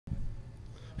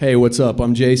Hey, what's up?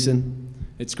 I'm Jason.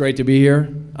 It's great to be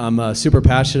here. I'm super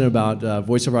passionate about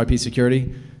voice over IP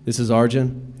security. This is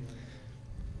Arjun.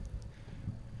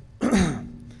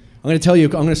 I'm going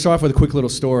to start off with a quick little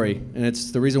story, and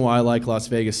it's the reason why I like Las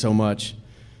Vegas so much.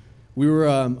 We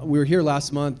were here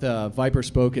last month. Viper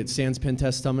spoke at SANS Pen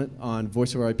Test Summit on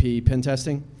voice over IP pen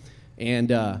testing,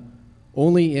 and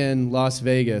only in Las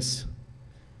Vegas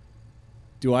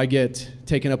do I get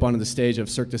taken up onto the stage of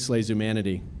Cirque du Soleil's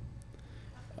Humanity.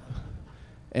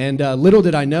 And little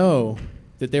did I know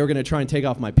that they were going to try and take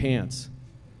off my pants.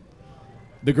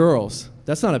 The girls.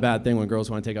 That's not a bad thing when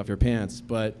girls want to take off your pants,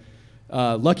 but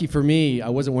lucky for me, I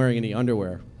wasn't wearing any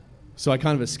underwear. So I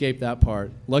kind of escaped that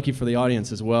part. Lucky for the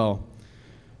audience as well.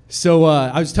 So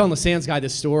I was telling the SANS guy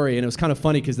this story, and it was kind of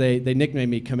funny because they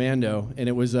nicknamed me Commando, and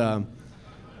it was Paul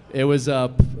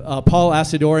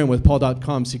Asadorian with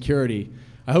Paul.com Security.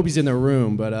 I hope he's in the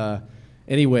room, but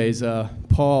anyways,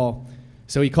 Paul,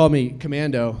 so he called me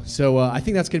Commando. So I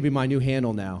think that's going to be my new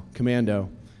handle now, Commando.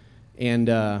 And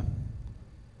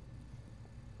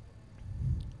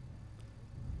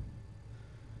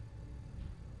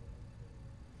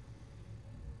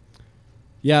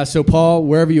yeah, so Paul,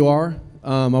 wherever you are,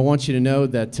 I want you to know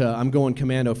that I'm going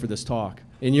Commando for this talk,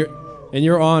 in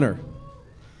your honor.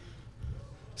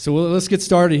 So let's get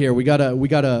started here. We got a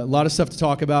lot of stuff to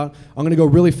talk about. I'm going to go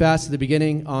really fast at the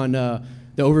beginning on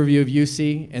the overview of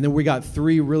UC, and then we got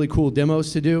 3 really cool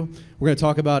demos to do. We're going to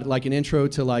talk about like an intro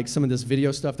to like some of this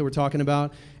video stuff that we're talking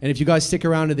about. And if you guys stick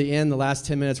around to the end, the last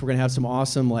 10 minutes, we're going to have some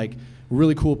awesome, like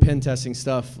really cool pen testing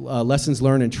stuff, lessons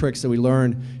learned and tricks that we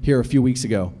learned here a few weeks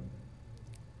ago.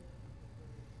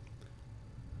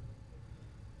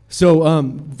 So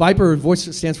Viper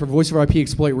stands for Voice over IP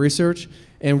Exploit Research,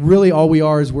 and really all we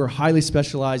are is we're a highly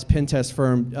specialized pen test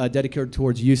firm dedicated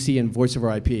towards UC and voice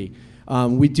over IP.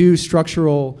 We do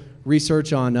structural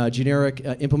research on generic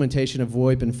implementation of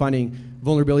VoIP and finding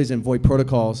vulnerabilities in VoIP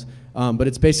protocols, but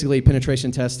it's basically penetration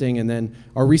testing, and then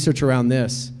our research around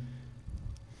this.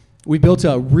 We built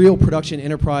a real production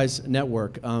enterprise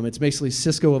network. It's basically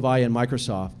Cisco, Avaya, and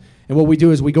Microsoft. And what we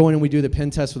do is we go in and we do the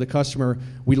pen test with the customer.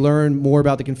 We learn more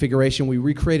about the configuration. We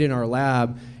recreate it in our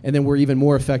lab, and then we're even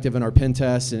more effective in our pen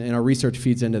tests, and our research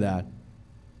feeds into that.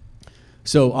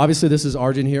 So obviously this is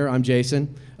Arjun here. I'm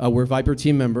Jason. We're Viper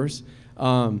team members.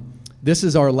 This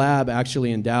is our lab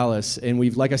actually in Dallas,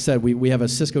 and like I said, we have a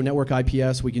Cisco network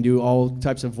IPS. We can do all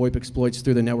types of VoIP exploits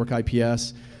through the network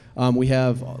IPS. We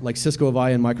have like Cisco,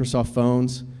 Avaya, and Microsoft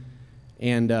phones,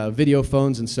 and video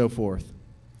phones, and so forth.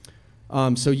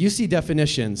 So UC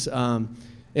definitions.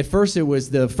 At first, it was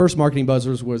the first marketing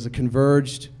buzzwords was a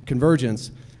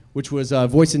convergence, which was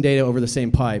voice and data over the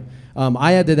same pipe.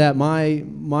 I added that.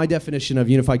 My definition of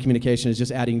unified communication is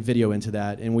just adding video into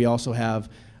that, and we also have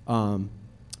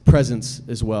presence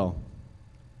as well.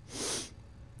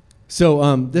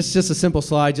 So this is just a simple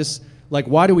slide. Just like,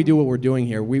 why do we do what we're doing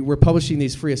here? We're publishing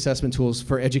these free assessment tools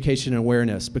for education and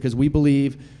awareness because we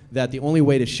believe that the only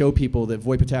way to show people that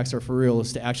VoIP attacks are for real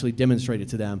is to actually demonstrate it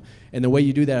to them. And the way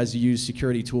you do that is you use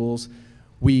security tools.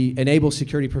 We enable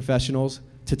security professionals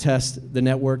to test the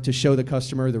network, to show the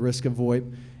customer the risk of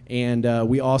VoIP. And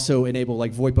we also enable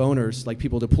like VoIP owners, like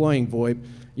people deploying VoIP,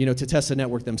 to test the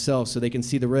network themselves so they can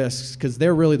see the risks, because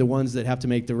they're really the ones that have to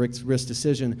make the risk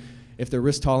decision if their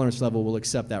risk tolerance level will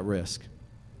accept that risk.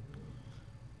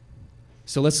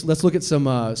 So let's look at some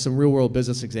real-world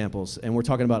business examples, and we're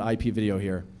talking about IP video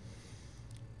here.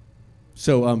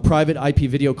 So private IP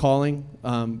video calling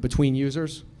between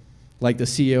users, like the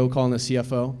CEO calling the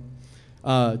CFO.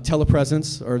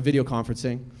 Telepresence, or video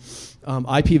conferencing.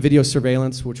 IP video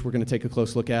surveillance, which we're going to take a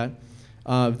close look at.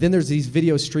 Then there's these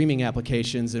video streaming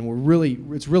applications, and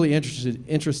it's really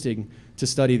interesting to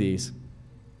study these.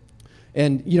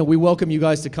 And we welcome you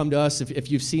guys to come to us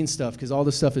if you've seen stuff, because all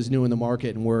this stuff is new in the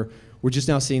market, and we're just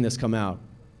now seeing this come out.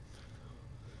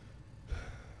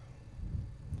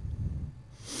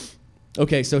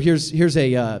 Okay, so here's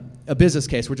a business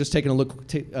case. We're just taking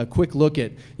a quick look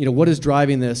at what is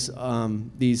driving these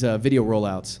video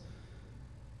rollouts.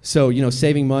 So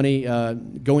saving money,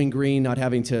 going green, not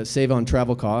having to save on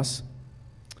travel costs.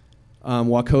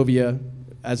 Wachovia,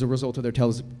 as a result of their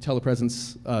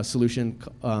telepresence solution,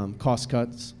 cost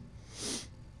cuts.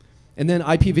 And then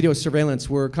IP video surveillance.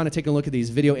 We're kind of taking a look at these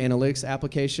video analytics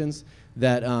applications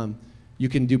that you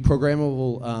can do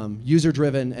programmable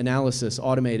user-driven analysis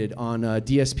automated on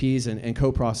DSPs and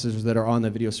co-processors that are on the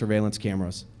video surveillance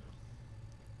cameras.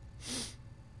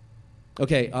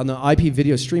 Okay, on the IP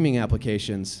video streaming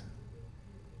applications,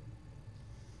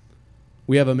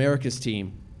 we have America's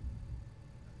team,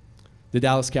 the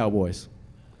Dallas Cowboys.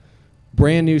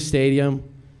 Brand new stadium,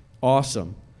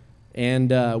 awesome.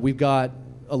 And we've got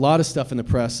a lot of stuff in the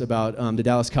press about the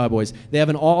Dallas Cowboys. They have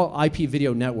an all-IP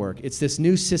video network. It's this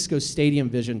new Cisco Stadium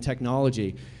Vision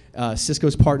technology.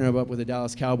 Cisco's partnered up with the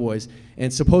Dallas Cowboys,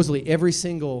 and supposedly every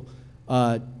single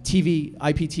TV,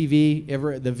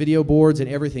 IPTV, the video boards and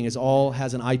everything all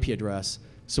has an IP address.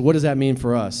 So what does that mean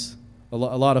for us? A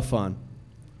lot of fun.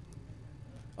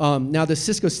 Now the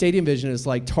Cisco Stadium Vision is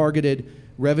like targeted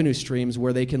revenue streams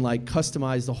where they can like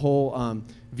customize the whole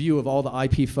view of all the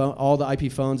IP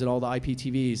phones and all the IP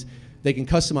TVs. They can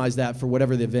customize that for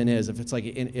whatever the event is. If it's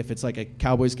like a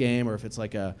Cowboys game or if it's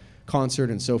like a concert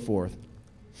and so forth.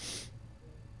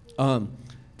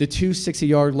 The two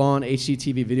 60-yard long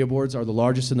HDTV video boards are the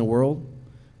largest in the world.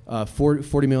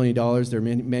 $40 million. They're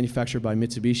manufactured by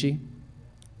Mitsubishi.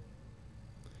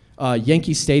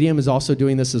 Yankee Stadium is also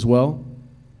doing this as well.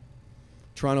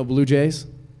 Toronto Blue Jays.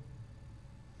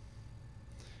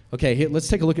 Okay, here, let's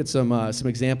take a look at some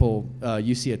example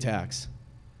UC attacks.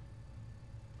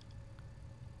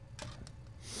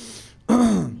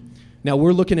 Now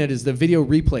we're looking at is the video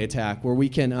replay attack, where we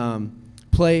can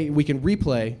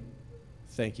replay.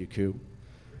 Thank you, Coop.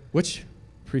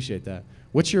 Appreciate that.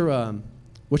 What's your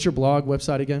blog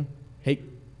website again?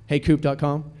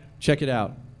 Heycoop.com. Check it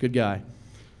out. Good guy.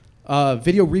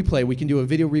 Video replay. We can do a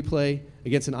video replay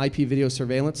against an IP video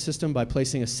surveillance system by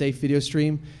placing a safe video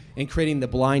stream and creating the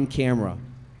blind camera.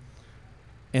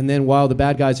 And then while the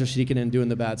bad guys are sneaking in and doing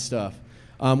the bad stuff.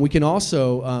 We can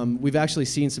also, we've actually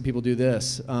seen some people do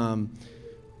this.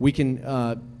 We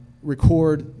can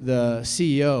record the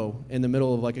CEO in the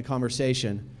middle of like a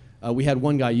conversation. We had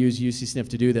one guy use UC Sniff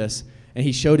to do this, and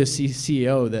he showed his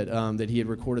CEO that he had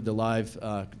recorded the live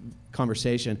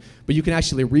conversation. But you can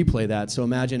actually replay that. So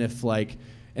imagine if like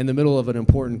in the middle of an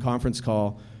important conference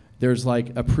call, there's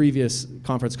like a previous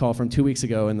conference call from 2 weeks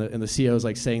ago, and the CEO is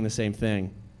like saying the same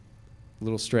thing. A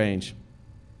little strange.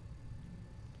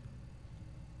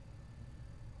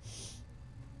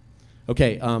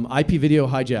 Okay, IP video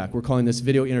hijack. We're calling this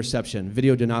video interception,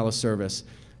 video denial of service.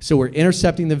 So we're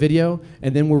intercepting the video,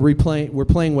 and then we're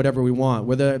playing whatever we want,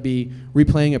 whether it be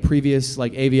replaying a previous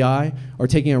like AVI or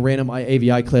taking a random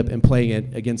AVI clip and playing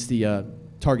it against the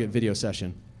target video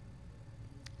session.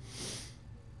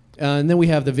 And then we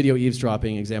have the video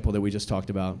eavesdropping example that we just talked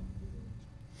about.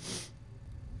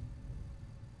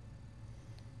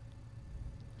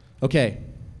 Okay.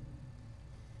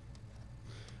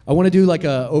 I want to do like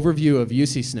an overview of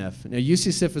UC Sniff. Now,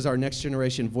 UC Sniff is our next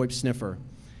generation VoIP sniffer.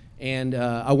 And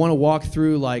I want to walk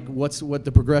through like what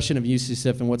the progression of UC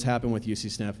Sniff and what's happened with UC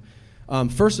Sniff.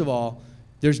 First of all,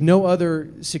 there's no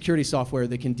other security software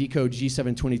that can decode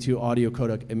G722 audio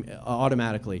codec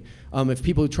automatically. If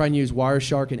people try and use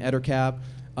Wireshark and EtherCap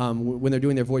when they're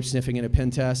doing their VoIP sniffing in a pen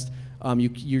test,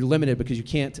 you're limited because you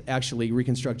can't actually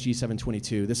reconstruct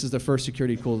G722. This is the first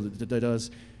security tool that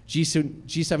does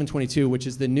G722, which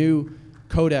is the new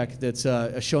codec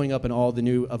that's showing up in all the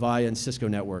new Avaya and Cisco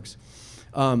networks.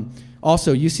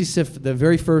 Also, UC Sniff, the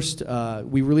very first,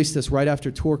 we released this right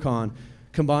after TourCon,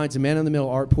 combines a man-in-the-middle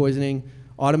ARP poisoning,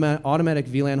 automatic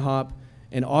VLAN hop,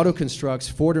 and auto-constructs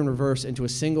forward and reverse into a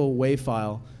single WAV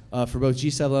file for both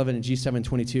G711 and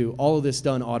G722, all of this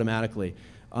done automatically.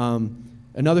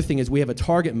 Another thing is we have a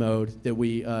target mode that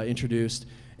we introduced,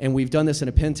 and we've done this in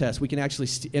a pen test. We can actually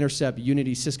intercept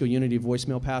Cisco Unity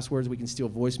voicemail passwords. We can steal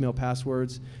voicemail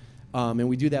passwords. And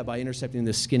we do that by intercepting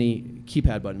the skinny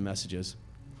keypad button messages.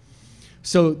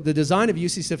 So the design of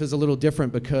UC Sniff is a little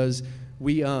different because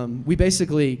we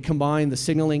basically combine the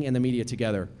signaling and the media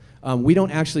together. We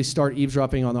don't actually start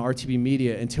eavesdropping on the RTB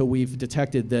media until we've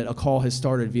detected that a call has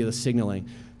started via the signaling.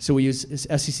 So we use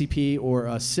SCCP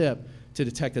or SIP to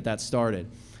detect that that started.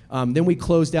 Then we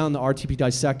close down the RTP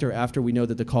dissector after we know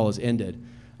that the call has ended.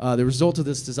 The result of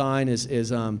this design is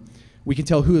we can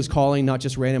tell who is calling, not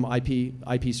just random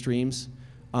IP streams.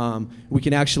 We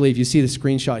can actually, if you see the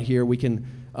screenshot here, we can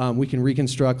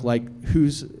reconstruct like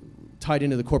who's tied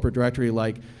into the corporate directory,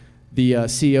 like the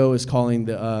CEO is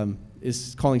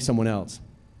calling someone else.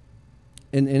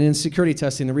 And in security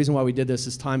testing, the reason why we did this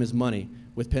is time is money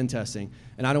with pen testing,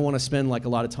 and I don't want to spend like a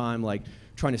lot of time like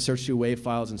trying to search through WAV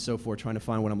files and so forth, trying to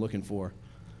find what I'm looking for.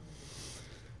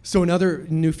 So another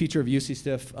new feature of UC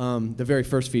Sniff, the very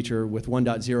first feature with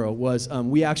 1.0, was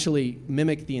we actually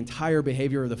mimic the entire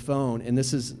behavior of the phone, and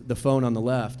this is the phone on the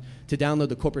left, to download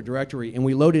the corporate directory, and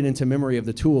we load it into memory of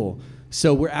the tool.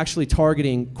 So we're actually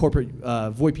targeting corporate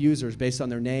VoIP users based on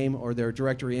their name or their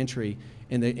directory entry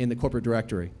in the corporate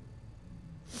directory.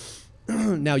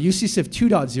 Now, UC Sniff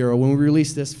 2.0, when we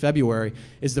released this February,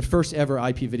 is the first ever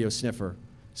IP video sniffer.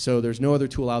 So there's no other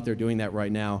tool out there doing that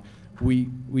right now.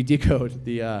 we decode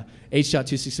the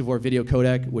H.264 video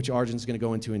codec, which Arjun's going to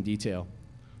go into in detail.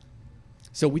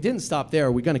 So we didn't stop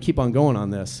there. We're going to keep on going on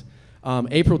this.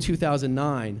 April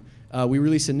 2009, we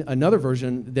released another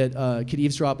version that could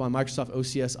eavesdrop on Microsoft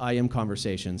OCS IM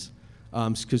conversations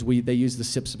because they use the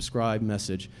SIP subscribe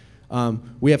message.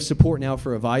 We have support now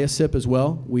for Avaya SIP as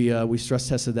well. We stress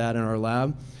tested that in our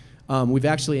lab. We've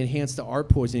actually enhanced the ARP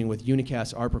poisoning with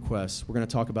unicast ARP requests. We're going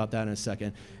to talk about that in a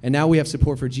second. And now we have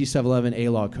support for G711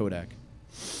 A-log codec.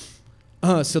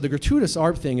 So the gratuitous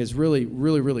ARP thing is really,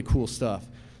 really, really cool stuff.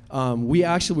 We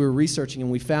were researching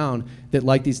and we found that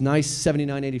like these nice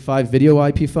 7985 video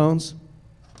IP phones,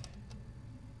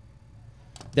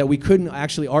 that we couldn't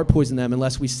actually ARP poison them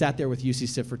unless we sat there with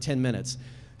UCSIF for 10 minutes.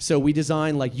 So we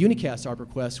designed like unicast ARP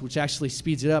requests, which actually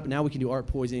speeds it up. Now we can do ARP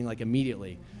poisoning like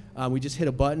immediately. We just hit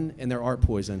a button and they're ARP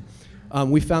poison.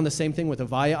 We found the same thing with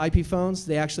Avaya IP phones.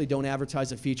 They actually don't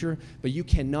advertise a feature, but you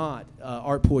cannot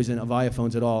ARP poison Avaya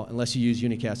phones at all unless you use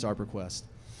unicast ARP request.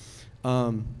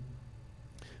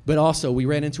 But also, we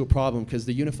ran into a problem because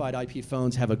the unified IP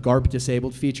phones have a GARP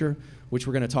disabled feature, which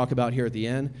we're going to talk about here at the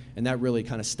end, and that really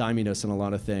kind of stymied us on a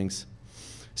lot of things.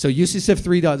 So UCSIF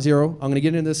 3.0, I'm going to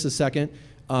get into this in a second.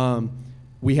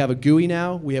 We have a GUI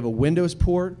now. We have a Windows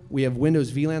port. We have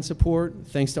Windows VLAN support,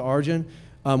 thanks to Arjun.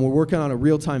 We're working on a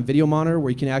real-time video monitor where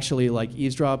you can actually like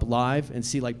eavesdrop live and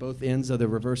see like both ends of the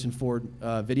reverse and forward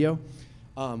video.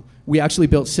 We actually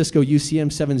built Cisco UCM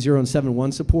 7.0 and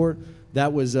 7.1 support.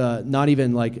 That was not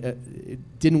even like,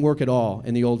 it didn't work at all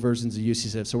in the old versions of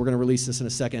UCSIF, so we're going to release this in a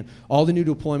second. All the new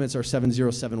deployments are 7.0,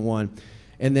 7.1.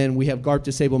 And then we have GARP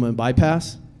disablement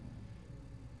bypass.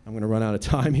 I'm going to run out of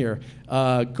time here.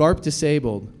 GARP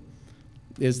disabled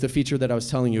is the feature that I was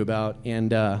telling you about.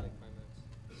 And I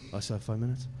still have 5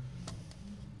 minutes?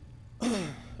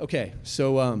 Okay,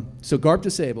 so GARP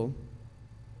disabled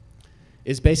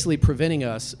is basically preventing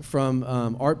us from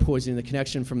ARP poisoning the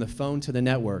connection from the phone to the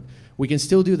network. We can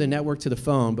still do the network to the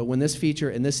phone, but when this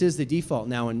feature, and this is the default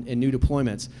now in new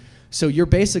deployments, so you're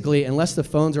basically, unless the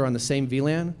phones are on the same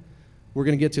VLAN, we're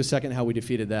going to get to a second how we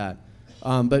defeated that.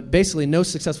 But basically, no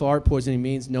successful ARP poisoning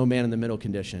means no man-in-the-middle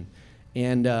condition.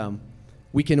 And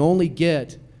we can only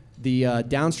get the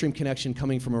downstream connection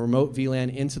coming from a remote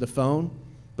VLAN into the phone,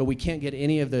 but we can't get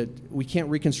any of we can't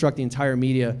reconstruct the entire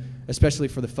media, especially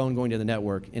for the phone going to the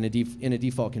network in a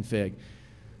default config.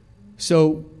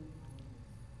 So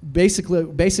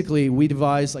basically we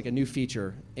devised like a new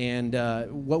feature, and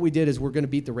what we did is we're going to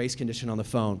beat the race condition on the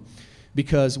phone,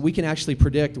 because we can actually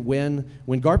predict when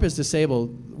GARP is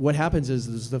disabled, what happens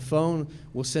is the phone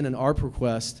will send an ARP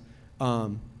request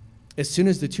as soon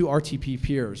as the two RTP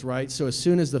peers, right? So as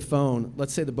soon as the phone,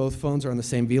 let's say that both phones are on the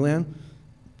same VLAN,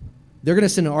 they're going to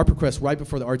send an ARP request right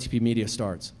before the RTP media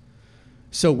starts.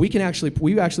 So we actually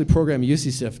program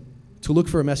UCSIF to look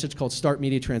for a message called start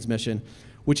media transmission,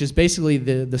 which is basically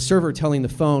the server telling the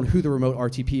phone who the remote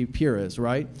RTP peer is,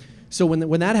 right? So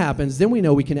when that happens, then we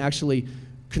know we can actually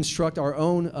construct our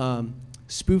own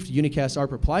spoofed unicast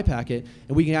ARP reply packet,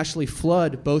 and we can actually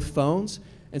flood both phones.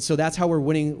 And so that's how we're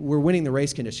winning the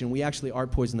race condition. We actually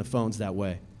ARP poison the phones that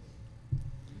way.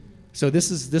 So this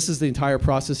is the entire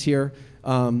process here,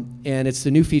 and it's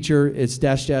the new feature. It's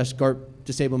 -- GARP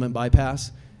disablement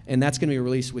bypass, and that's going to be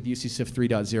released with UCSIF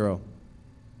 3.0.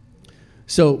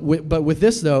 So, but with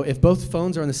this though, if both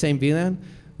phones are on the same VLAN,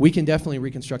 we can definitely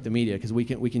reconstruct the media because we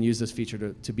can use this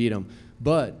feature to beat them.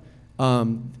 But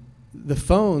the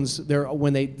phones,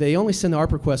 when they only send the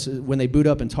ARP requests when they boot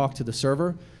up and talk to the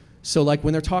server. So like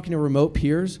when they're talking to remote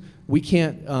peers, we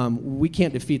can't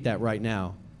defeat that right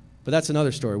now. But that's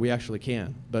another story. We actually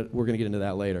can, but we're going to get into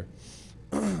that later.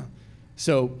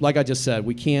 So like I just said,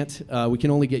 we can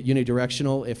only get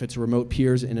unidirectional if it's remote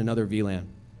peers in another VLAN.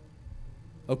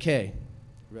 Okay.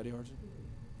 Ready, Arjun?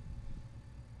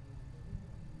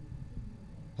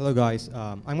 Hello guys,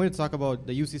 I'm going to talk about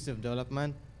the UCSNF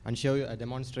development and show you a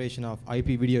demonstration of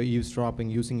IP video eavesdropping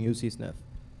using UCSNF.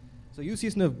 So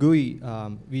UCSNF GUI,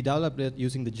 we developed it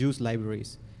using the JUICE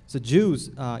libraries. So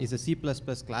JUICE is a C++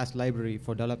 class library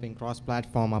for developing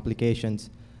cross-platform applications.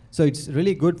 So it's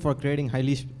really good for creating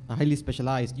highly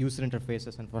specialized user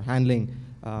interfaces and for handling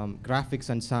graphics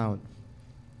and sound.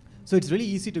 So it's really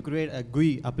easy to create a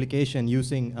GUI application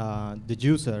using the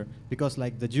Juicer, because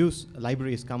like the JUICE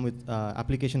libraries come with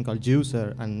application called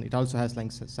Juicer, and it also has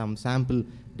like some sample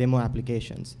demo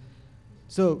applications.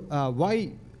 So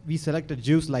why we selected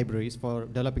JUICE libraries for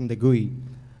developing the GUI?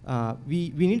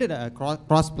 We needed a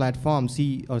cross-platform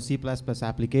C or C++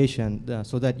 application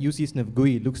so that UCSNF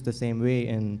GUI looks the same way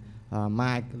in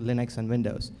Mac, Linux, and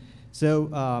Windows.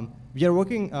 So we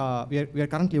are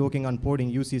currently working on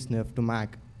porting UCSNF to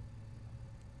Mac.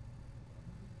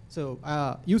 So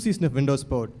UCSNF Windows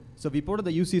port. So we ported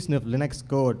the UCSNF Linux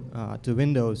code to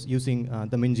Windows using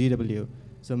the MinGW.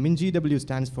 So MinGW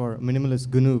stands for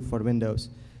Minimalist GNU for Windows.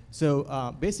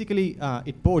 So basically,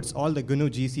 it ports all the GNU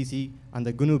GCC and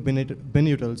the GNU bin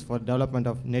utils for development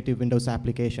of native Windows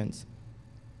applications.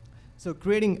 So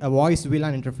creating a voice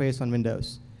VLAN interface on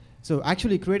Windows. So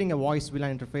actually creating a voice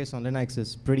VLAN interface on Linux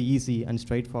is pretty easy and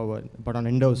straightforward. But on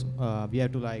Windows, we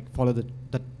have to follow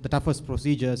the toughest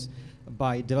procedures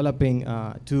by developing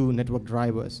 2 network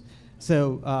drivers.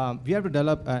 So we have to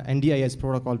develop an NDIS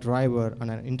protocol driver and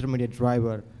an intermediate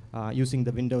driver using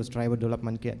the Windows driver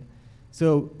development kit.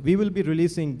 So we will be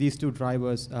releasing these 2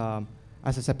 drivers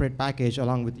as a separate package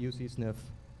along with UCSNF.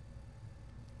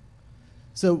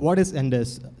 So what is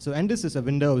NDIS? So NDIS is a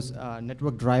Windows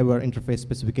network driver interface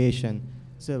specification.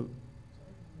 So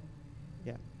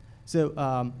yeah.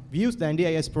 So we use the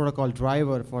NDIS protocol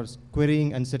driver for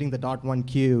querying and setting the .1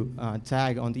 queue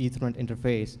tag on the Ethernet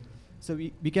interface. So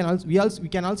we can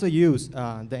also use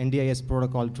the NDIS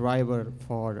protocol driver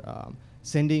for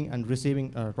sending and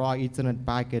receiving raw Ethernet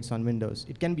packets on Windows.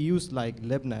 It can be used like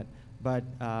libnet, but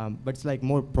it's like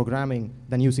more programming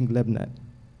than using libnet.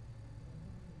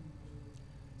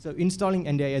 So installing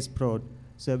NDIS prod.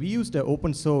 So we used an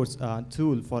open source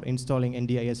tool for installing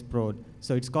NDIS prod.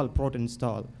 So it's called prod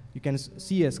install. You can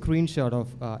see a screenshot of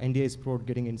NDIS prod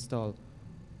getting installed.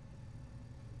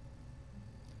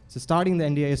 So starting the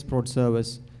NDIS prod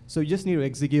service. So you just need to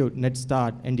execute net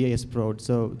start NDIS prod.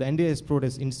 So the NDIS prod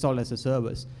is installed as a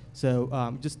service.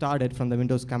 So just start it from the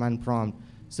Windows command prompt.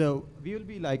 So we will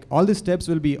be all the steps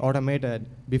will be automated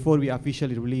before we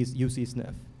officially release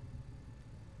UCSNF.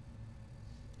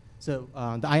 So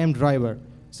the IM driver.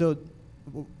 So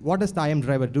what does the IM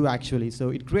driver do actually? So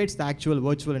it creates the actual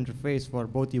virtual interface for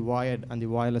both the wired and the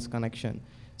wireless connection.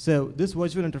 So this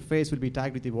virtual interface will be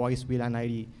tagged with the voice VLAN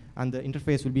ID, and the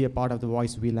interface will be a part of the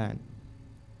voice VLAN.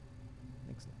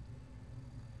 Next slide.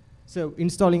 So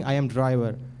installing IM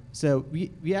driver. So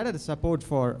we added a support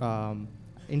for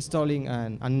installing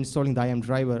and uninstalling the IM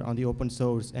driver on the open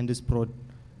source NDIS Pro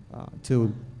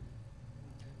tool.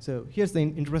 So here's the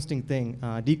interesting thing,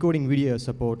 decoding video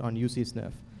support on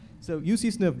UCSNF. So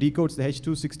UCSNF decodes the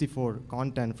H.264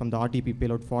 content from the RTP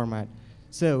payload format.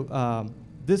 So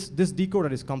this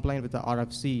decoder is compliant with the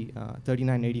RFC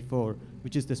 3984,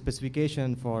 which is the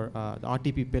specification for the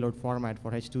RTP payload format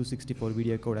for H.264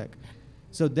 video codec.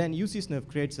 So then UCSNF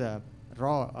creates a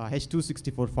raw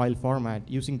H.264 file format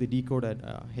using the decoded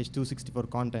H.264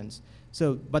 contents.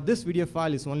 So, but this video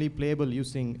file is only playable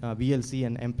using VLC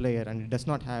and MPlayer, and it does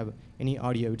not have any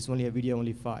audio. It's only a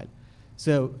video-only file.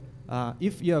 So,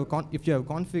 if you have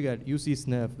configured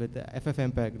UCSNF with the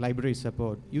FFmpeg library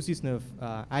support, UCSNF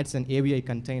adds an AVI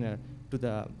container to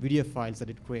the video files that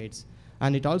it creates,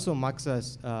 and it also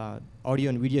muxes audio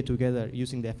and video together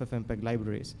using the FFmpeg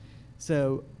libraries.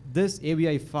 So this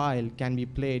AVI file can be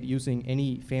played using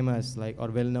any famous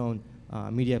or well-known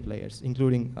media players,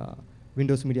 including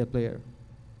Windows Media Player.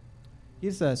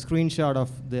 Here's a screenshot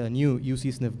of the new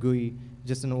UCSNF GUI,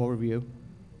 just an overview.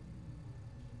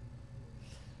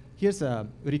 Here's a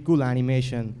very cool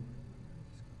animation.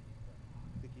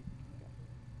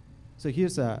 So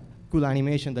here's a cool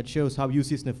animation that shows how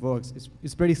UCSNF works.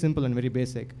 It's pretty simple and very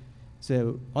basic.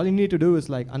 So all you need to do is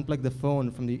unplug the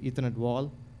phone from the Ethernet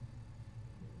wall,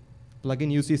 plug in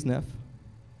UCSNF.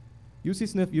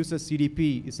 UCSNF uses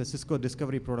CDP. It's a Cisco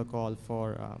discovery protocol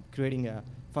for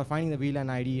for finding the VLAN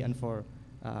ID and for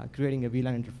creating a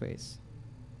VLAN interface.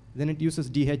 Then it uses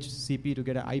DHCP to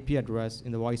get an IP address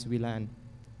in the voice VLAN.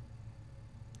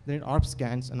 Then it ARP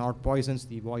scans and ARP poisons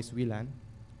the voice VLAN.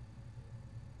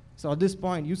 So at this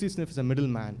point, UCSNF is a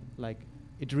middleman.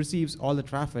 It receives all the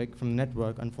traffic from the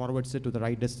network and forwards it to the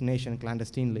right destination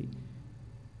clandestinely.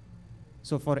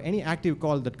 So for any active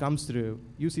call that comes through,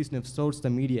 UCSNF stores the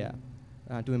media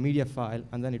to a media file,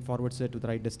 and then it forwards it to the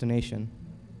right destination.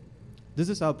 This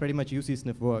is how pretty much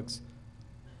UCSNF works.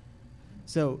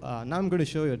 So now I'm going to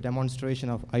show you a demonstration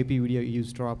of IP video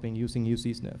eavesdropping using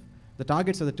UCSNF. The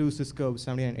targets are the 2 Cisco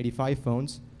 7985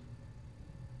 phones.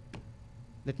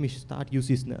 Let me start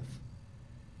UCSNF.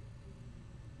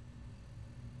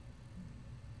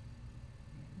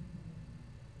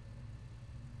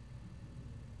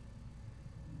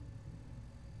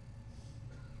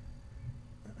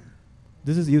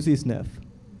 This is UCSNF.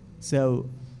 So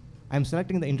I'm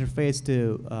selecting the interface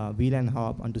to VLAN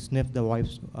hop and to sniff the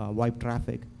VoIP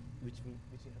traffic. Which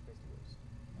interface to use?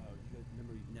 You guys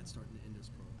remember net start and NDIS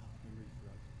Pro. Remember you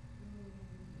forgot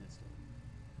net start.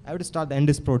 I have to start the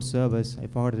NDIS Pro service. I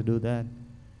forgot to do that.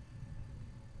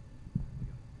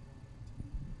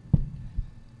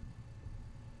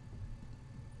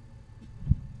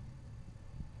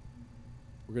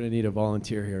 going to need a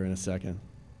volunteer here in a second.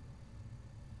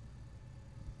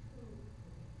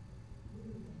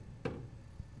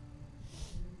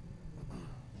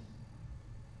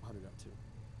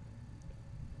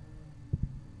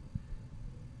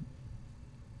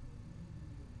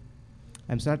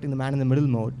 I'm selecting the man in the middle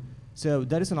mode. So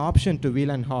there is an option to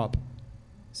VLAN hop.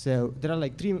 So there are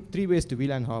like three ways to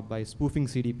VLAN hop: by spoofing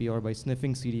CDP, or by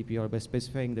sniffing CDP, or by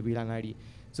specifying the VLAN ID.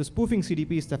 So spoofing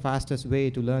CDP is the fastest way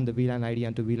to learn the VLAN ID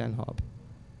and to VLAN hop.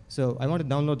 So I want to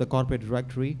download the corporate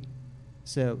directory.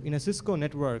 So in a Cisco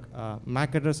network,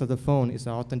 MAC address of the phone is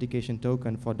an authentication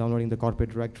token for downloading the corporate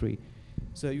directory.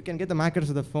 So you can get the MAC address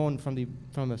of the phone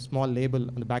from a small label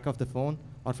on the back of the phone,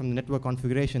 or from the network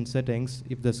configuration settings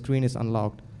if the screen is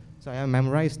unlocked. So I have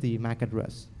memorized the MAC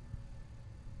address.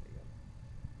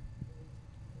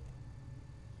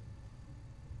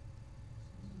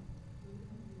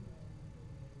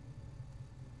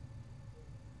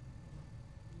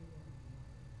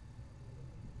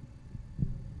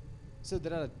 So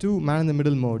there are two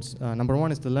man-in-the-middle modes. Number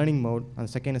one is the learning mode, and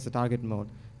the second is the target mode.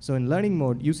 So in learning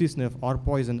mode, UC Sniff or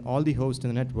poison all the hosts in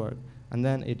the network, and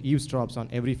then it eavesdrops on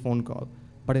every phone call.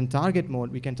 But in target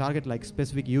mode, we can target like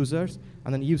specific users,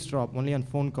 and then eavesdrop only on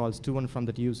phone calls to and from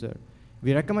that user.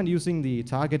 We recommend using the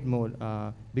target mode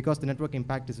because the network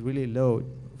impact is really low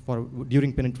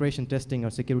during penetration testing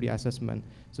or security assessment.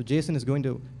 So Jason is going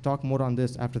to talk more on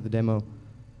this after the demo.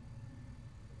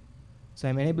 So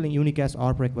I'm enabling unicast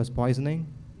ARP request poisoning.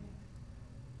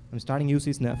 I'm starting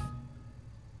UC Sniff.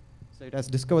 So it has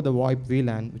discovered the VoIP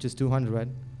VLAN, which is 200,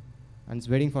 and it's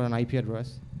waiting for an IP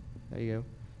address. There you go.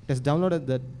 It has downloaded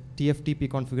the TFTP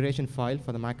configuration file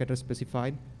for the MAC address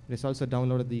specified. It has also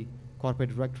downloaded the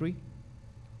corporate directory.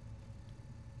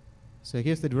 So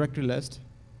here's the directory list.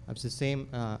 It's the same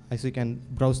as you can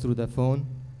browse through the phone.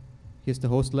 Here's the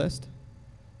host list.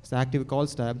 It's the active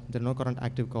calls tab. There are no current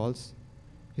active calls.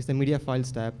 Here's the media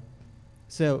files tab,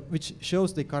 so which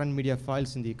shows the current media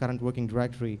files in the current working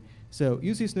directory. So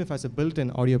UC Sniff has a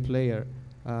built-in audio player.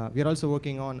 We are also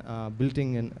working on a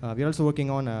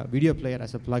video player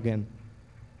as a plugin.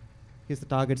 Here's the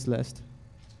targets list.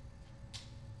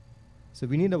 So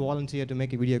we need a volunteer to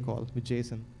make a video call with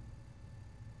Jason.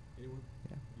 Anyone?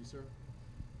 Yeah. You, sir?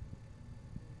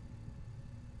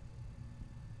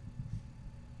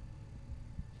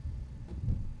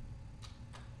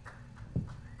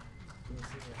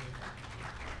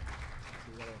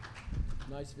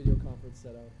 Nice video conference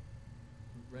set up.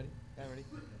 Ready? Yeah, ready.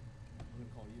 I'm going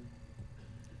to call you.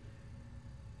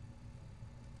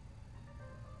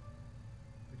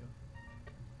 Pick up.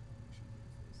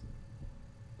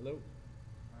 Hello?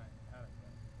 Alright,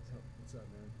 What's up,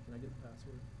 man? Can I get the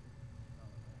password?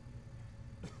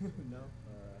 No?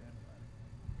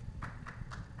 Alright.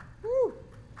 Woo!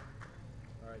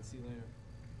 Alright, see you later.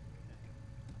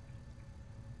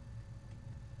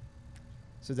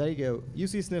 So there you go.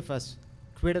 UC Sniff has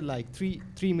created like three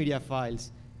media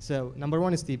files. So number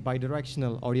one is the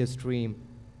bidirectional audio stream.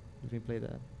 Let me play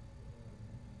that.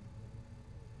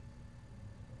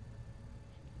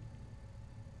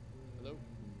 Hello?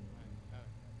 Can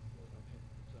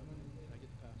I get the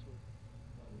password?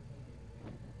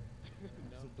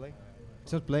 Does it play?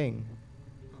 It's not playing.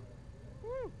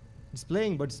 It's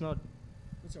playing, but it's not.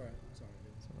 It's alright. It's alright,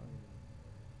 dude. It's all right.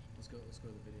 Let's go to the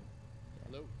video.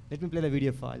 Hello? Let me play the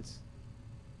video files.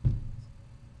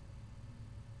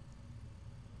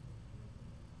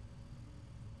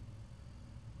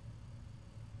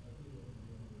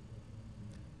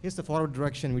 Here's the forward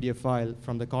direction video file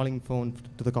from the calling phone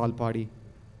to the call party.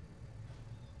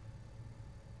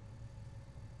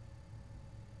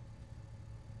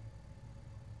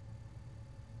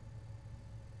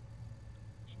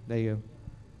 There you go.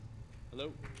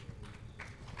 Hello?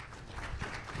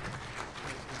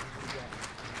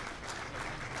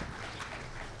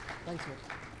 Thanks, Mitch.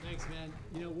 Thanks, man.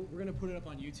 You know, we're going to put it up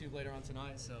on YouTube later on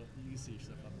tonight, so you can see your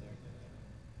stuff up there.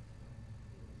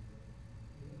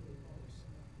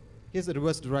 Here's the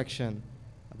reverse direction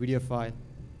video file.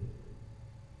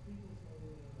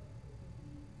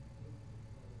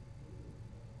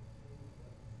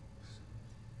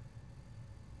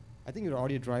 I think your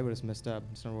audio driver is messed up.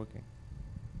 It's not working.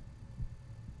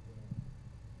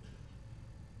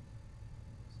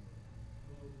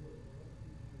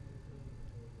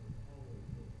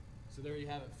 So there you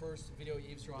have it. First video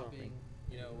eavesdropping,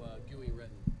 you know, GUI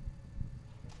written.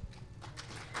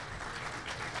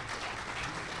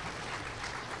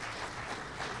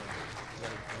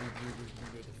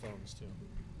 Redo the phones too.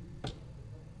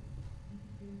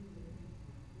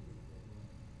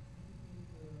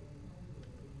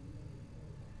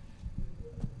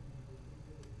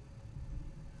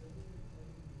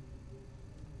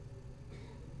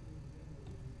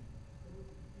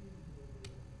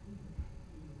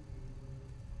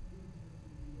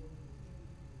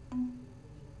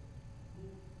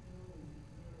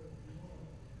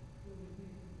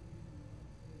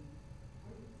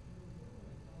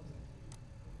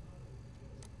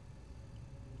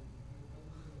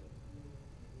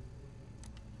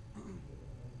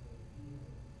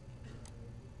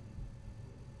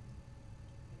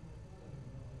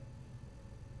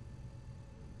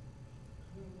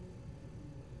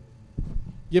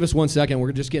 Give us 1 second.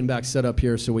 We're just getting back set up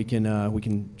here so we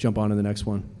can jump on to the next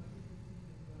one.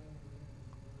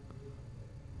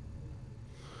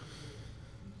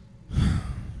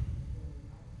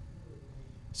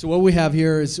 So what we have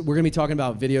here is we're going to be talking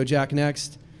about video jack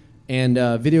next, and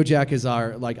video jack is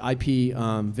our IP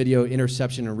video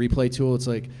interception and replay tool. It's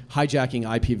like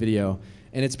hijacking IP video,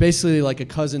 and it's basically like a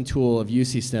cousin tool of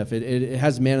UC Sniff. It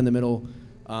has man-in-the-middle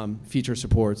feature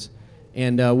supports.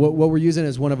 And what we're using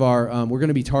is one of our, we're going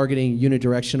to be targeting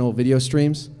unidirectional video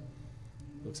streams.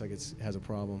 Looks like it has a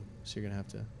problem, so you're going to have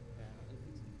to.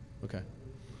 Okay.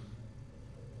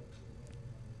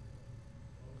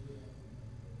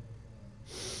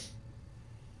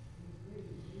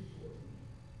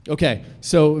 Okay,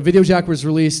 so VideoJack was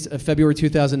released February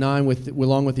 2009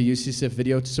 along with the UCSIF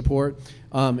video support.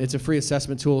 It's a free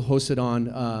assessment tool hosted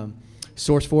on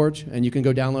SourceForge, and you can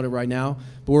go download it right now.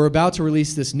 But we're about to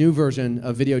release this new version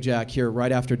of VideoJack here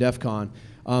right after DEF CON.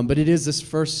 But it is this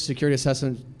first security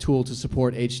assessment tool to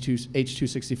support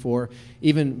H.264.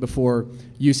 Even before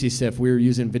UCSIF, we were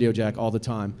using VideoJack all the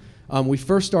time. We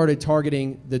first started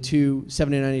targeting the two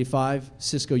 7985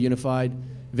 Cisco Unified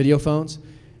video phones,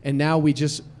 and now we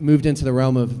just moved into the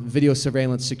realm of video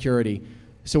surveillance security.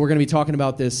 So we're going to be talking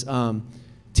about this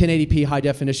 1080p high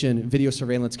definition video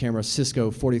surveillance camera,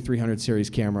 Cisco 4300 series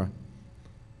camera.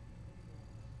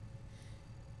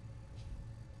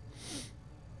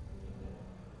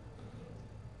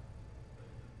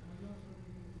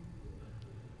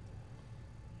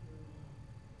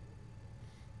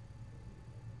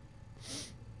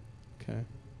 Okay.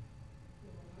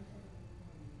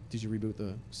 Did you reboot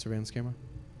the surveillance camera?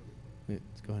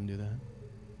 Let's go ahead and do that.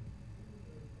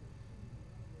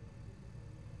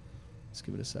 Let's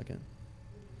give it a second.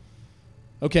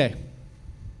 Okay.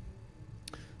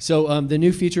 So the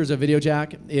new features of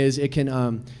VideoJack is it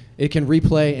can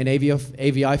replay an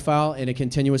AVI file in a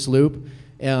continuous loop.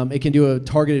 It can do a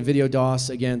targeted video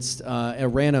DOS against a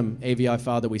random AVI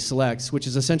file that we select, which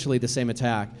is essentially the same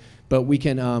attack. But we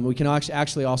can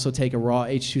actually also take a raw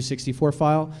H.264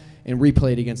 file and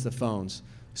replay it against the phones.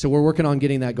 So we're working on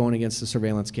getting that going against the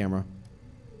surveillance camera.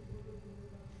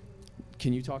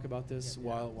 Can you talk about this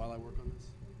while I work on this?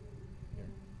 Here.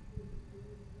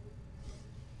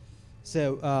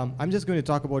 So I'm just going to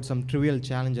talk about some trivial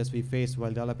challenges we faced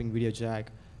while developing VideoJack.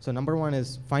 So number one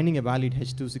is finding a valid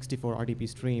H.264 RTP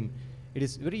stream. It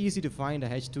is very easy to find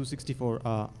a H.264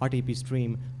 RTP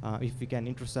stream if we can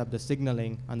intercept the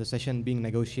signaling and the session being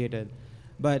negotiated.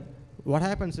 But what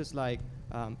happens is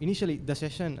initially the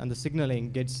session and the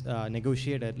signaling gets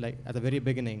negotiated at the very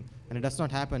beginning, and it does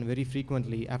not happen very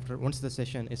frequently once the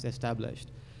session is established.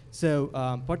 So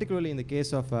particularly in the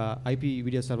case of IP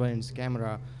video surveillance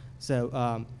camera,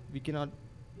 so we cannot.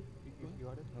 You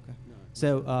got it? Okay. No.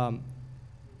 So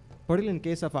particularly in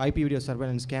case of IP video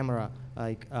surveillance camera,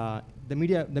 the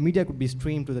media could be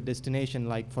streamed to the destination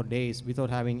for days without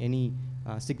having any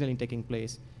signaling taking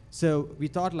place. So we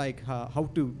thought how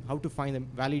to find a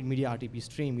valid media RTP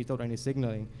stream without any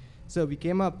signaling. So we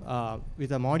came up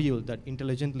with a module that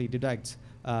intelligently detects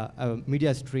a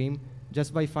media stream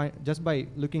just by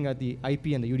looking at the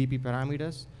IP and the UDP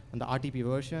parameters and the RTP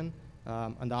version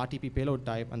and the RTP payload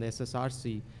type and the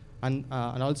SSRC and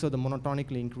also the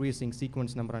monotonically increasing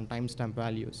sequence number and timestamp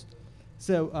values.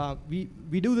 So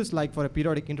we do this for a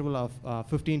periodic interval of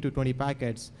 15 to 20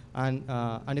 packets, and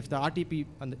if the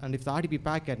RTP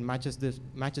packet matches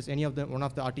one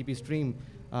of the RTP stream,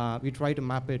 we try to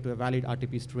map it to a valid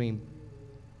RTP stream.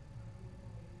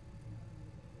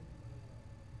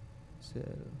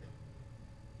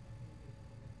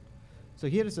 So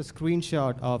here is a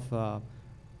screenshot of.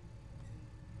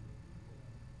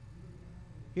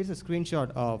 Here's a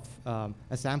screenshot of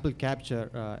a sample capture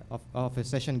of a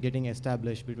session getting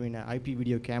established between an IP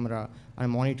video camera and a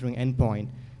monitoring endpoint.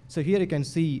 So here you can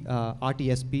see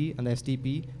RTSP and the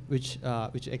STP,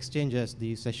 which exchanges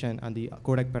the session and the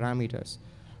codec parameters.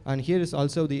 And here is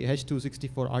also the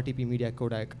H.264 RTP media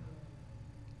codec.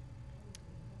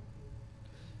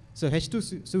 So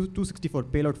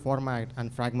H.264 payload format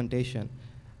and fragmentation.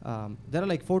 There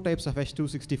are 4 types of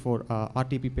H.264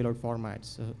 RTP payload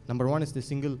formats. Number one is the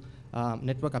single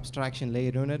network abstraction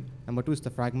layer unit. Number two is the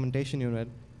fragmentation unit.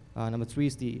 Number three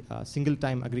is the single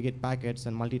time aggregate packets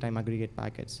and multi-time aggregate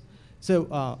packets.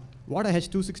 So what a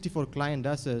H.264 client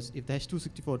does is, if the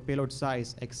H.264 payload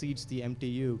size exceeds the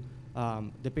MTU,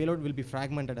 the payload will be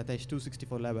fragmented at the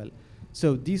H.264 level.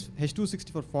 So these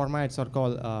H.264 formats are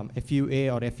called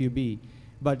FUA or FUB.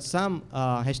 But some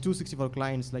H.264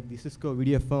 clients, like the Cisco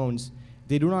video phones,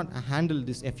 they do not handle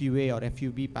this FUA or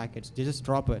FUB packets. They just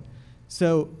drop it.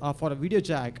 So for a video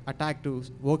jack attack to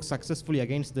work successfully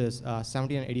against this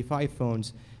 1785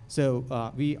 phones,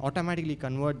 so we automatically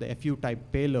convert the FU type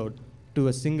payload to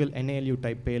a single NALU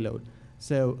type payload.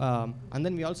 So and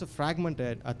then we also fragment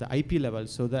it at the IP level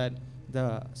so that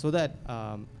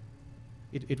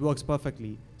it works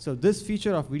perfectly. So this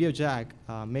feature of video jack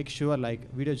makes sure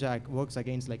like video jack works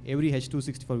against like every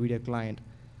H.264 video client.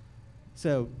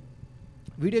 So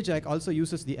video jack also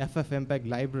uses the FFmpeg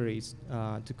libraries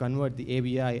to convert the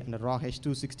AVI and a raw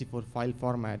H.264 file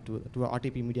format to a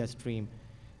RTP media stream.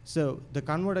 So the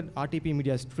converted RTP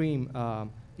media stream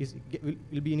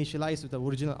will be initialized with the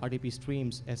original RTP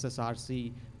streams,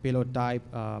 SSRC, payload type,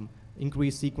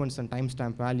 increased sequence and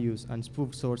timestamp values, and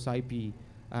spoofed source IP,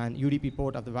 and UDP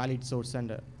port of the valid source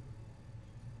sender.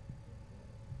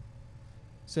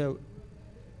 So,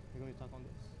 you're going to talk on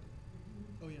this?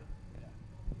 Oh,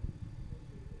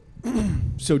 yeah.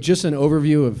 So just an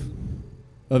overview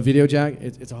of video jack.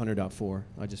 It's 100.4.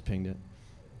 I just pinged it.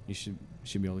 You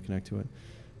should be able to connect to it.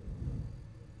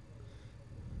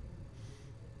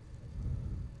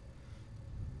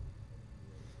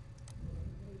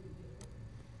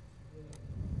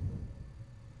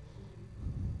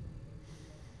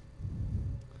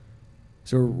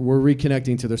 So we're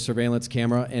reconnecting to the surveillance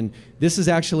camera, and this is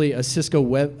actually a Cisco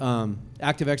web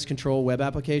ActiveX Control web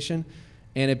application,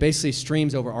 and it basically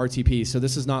streams over RTP. So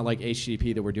this is not like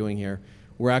HTTP that we're doing here.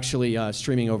 We're actually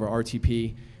streaming over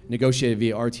RTP, negotiated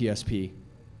via RTSP.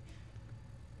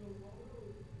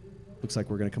 Looks like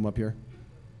we're going to come up here.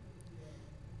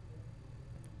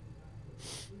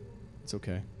 It's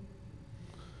okay.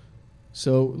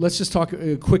 So let's just talk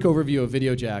a quick overview of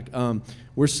video jack.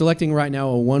 We're selecting right now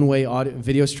a one-way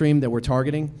video stream that we're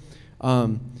targeting.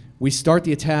 We start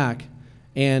the attack,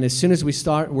 and as soon as we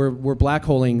start, we're black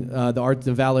holing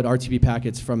the valid RTP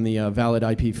packets from the valid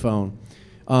IP phone.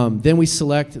 Then we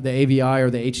select the AVI or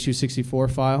the H.264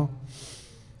 file,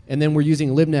 and then we're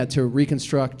using libnet to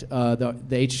reconstruct the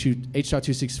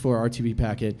H.264 RTP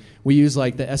packet. We use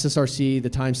like the SSRC, the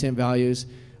timestamp values,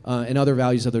 and other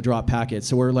values of the drop packets.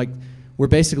 So we're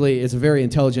basically, it's a very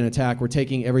intelligent attack. We're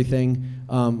taking everything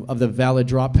of the valid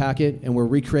drop packet and we're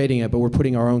recreating it, but we're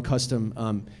putting our own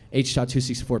custom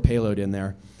H.264 payload in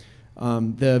there.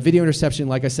 The video interception,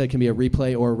 like I said, can be a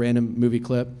replay or a random movie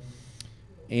clip.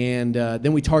 And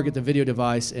then we target the video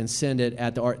device and send it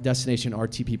at the destination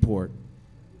RTP port.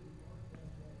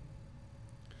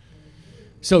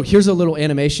 So here's a little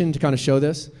animation to kind of show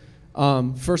this.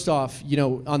 First off,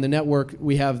 on the network,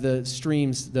 we have the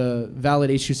streams, the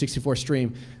valid H.264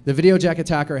 stream. The video jack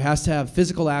attacker has to have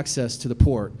physical access to the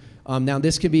port. Now,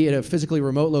 this could be at a physically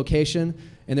remote location,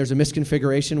 and there's a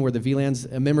misconfiguration where the VLAN's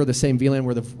a member of the same VLAN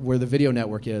where the video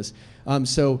network is.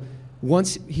 So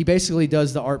once he basically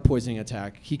does the ARP poisoning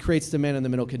attack, he creates the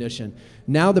man-in-the-middle condition.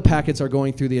 Now the packets are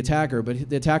going through the attacker, but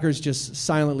the attacker is just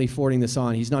silently forwarding this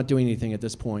on. He's not doing anything at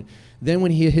this point. Then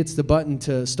when he hits the button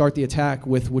to start the attack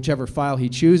with whichever file he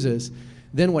chooses,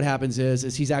 then what happens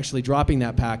is he's actually dropping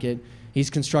that packet, he's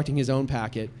constructing his own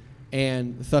packet,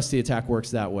 and thus the attack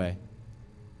works that way.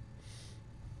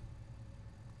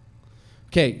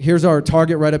 Okay, here's our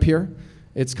target right up here.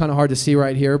 It's kind of hard to see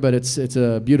right here, but it's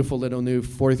a beautiful little new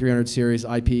 4300 series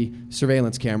IP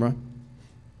surveillance camera.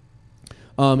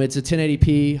 It's a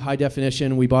 1080p high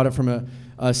definition. We bought it from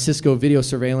a Cisco video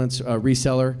surveillance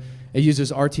reseller. It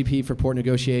uses RTP for port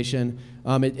negotiation.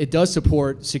 It does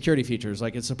support security features,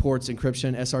 like it supports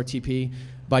encryption, SRTP.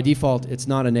 By default, it's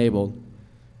not enabled.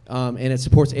 And it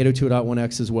supports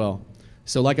 802.1x as well.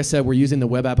 So like I said, we're using the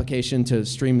web application to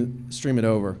stream it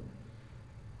over.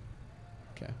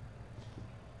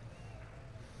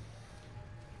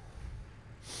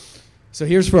 So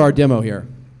here's for our demo here.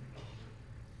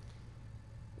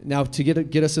 Now to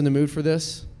get us in the mood for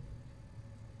this,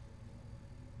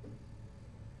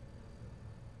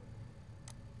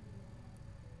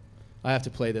 I have to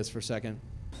play this for a second.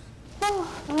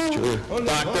 Julia.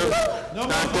 Doctor, you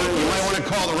might want to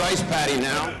call the rice paddy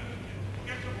now.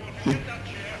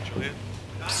 Julia.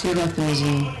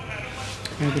 Pseudo-phasing.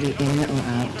 Everybody in or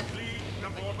out.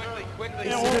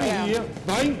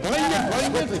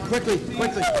 Quickly.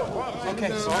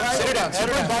 Okay, sit it down.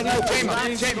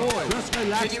 J-Mo,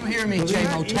 can you hear me,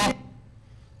 J-Mo? Talk.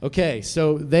 Okay,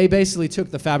 so they basically took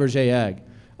the Fabergé egg,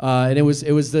 and it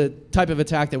was the type of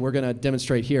attack that we're going to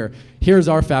demonstrate here. Here's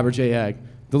our Fabergé egg.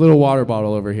 The little water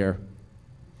bottle over here.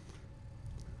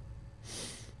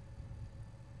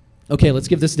 Okay, let's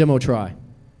give this demo a try.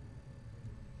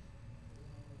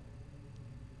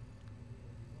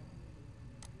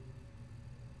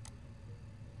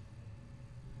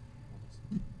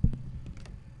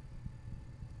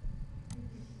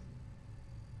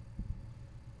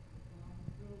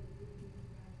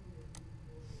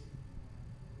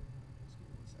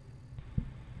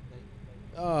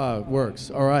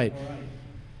 Works. All right.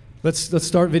 Let's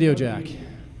start video jack.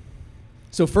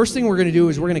 So first thing we're going to do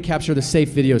is we're going to capture the safe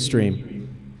video stream.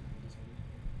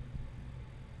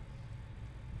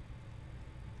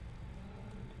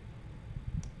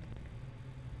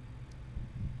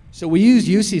 So we use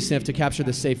UC-Sniff to capture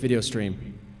the safe video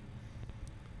stream.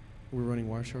 We're running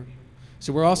Wireshark.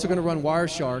 So we're also going to run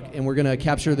Wireshark, and we're going to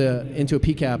capture into a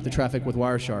PCAP the traffic with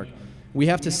Wireshark. We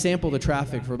have to sample the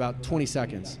traffic for about 20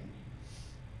 seconds.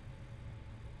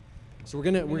 So we're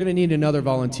gonna need another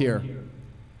volunteer.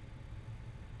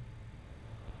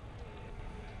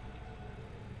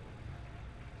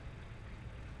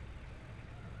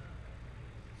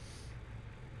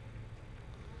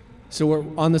 So we're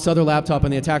on this other laptop,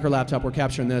 on the attacker laptop, we're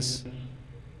capturing this.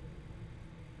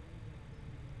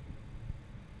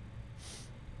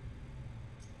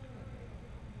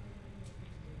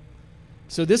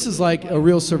 So this is like a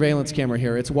real surveillance camera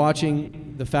here. It's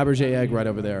watching the Fabergé egg right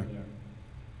over there.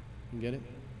 You get it?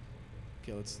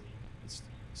 Okay, let's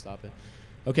stop it.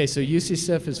 Okay, so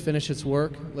UC-Sniff has finished its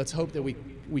work. Let's hope that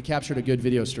we captured a good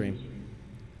video stream.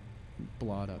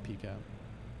 Blah.pcap.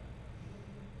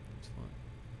 It's fine.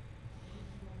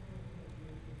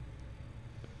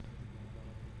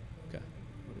 Okay,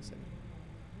 what is it?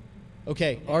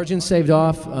 Okay, Arjun saved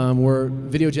off. We're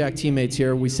VideoJack teammates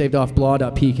here. We saved off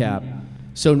blah.pcap.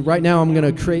 So right now I'm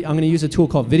going to use a tool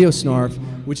called Video Snarf,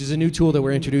 which is a new tool that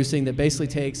we're introducing that basically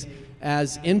takes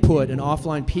as input an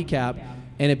offline PCAP,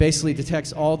 and it basically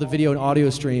detects all the video and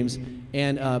audio streams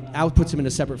and outputs them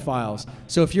into separate files.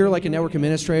 So if you're like a network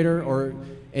administrator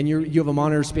and you have a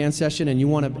monitor span session and you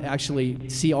want to actually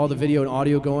see all the video and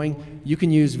audio going, you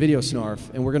can use Video Snarf,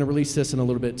 and we're going to release this in a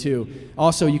little bit too.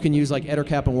 Also, you can use like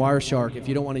EtherCap and Wireshark. If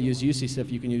you don't want to use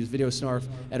UC-Sniff, you can use Video Snarf,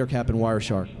 EtherCap, and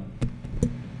Wireshark.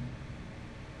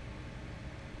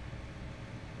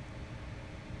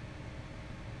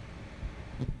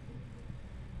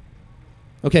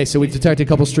 Okay, so we've detected a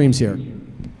couple streams here.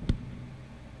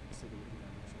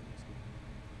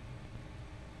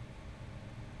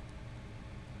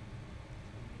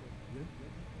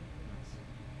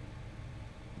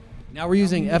 Now we're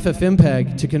using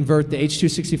FFmpeg to convert the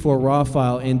H.264 RAW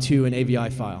file into an AVI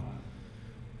file.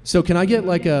 So can I get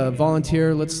like a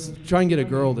volunteer? Let's try and get a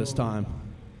girl this time.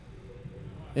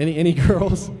 Any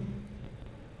girls?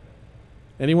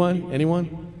 Anyone?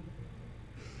 Anyone?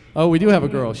 Oh, we do have a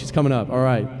girl. She's coming up. All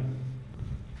right.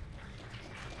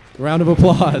 Round of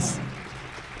applause.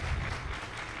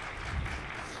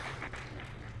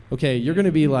 Okay, you're going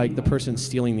to be like the person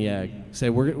stealing the egg. Say,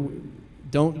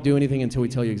 don't do anything until we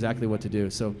tell you exactly what to do.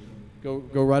 So go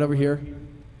right over here.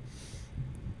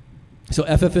 So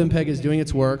FFmpeg is doing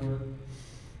its work.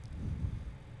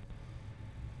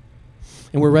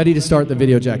 And we're ready to start the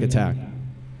VideoJack attack.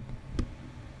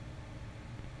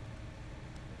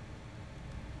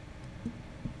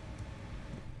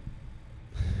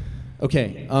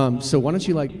 Okay, so why don't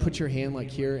you like put your hand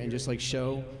like here and just like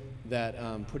show that,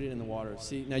 put it in the water.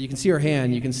 See, now you can see her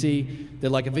hand, you can see that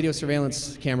like a video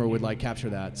surveillance camera would like capture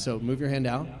that. So move your hand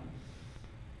out.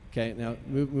 Okay, now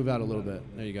move out a little bit.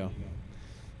 There you go.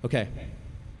 Okay.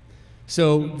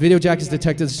 So VideoJack has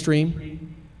detected the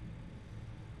stream.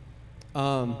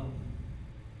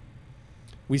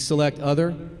 We select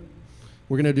other.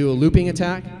 We're gonna do a looping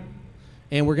attack,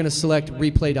 and we're gonna select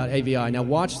replay.avi. Now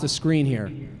watch the screen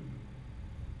here.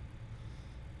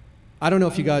 I don't know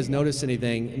if you guys noticed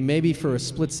anything. Maybe for a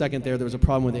split second there was a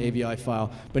problem with the AVI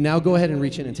file. But now go ahead and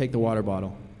reach in and take the water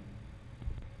bottle.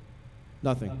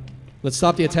 Nothing. Let's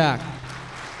stop the attack.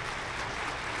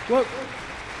 Whoa.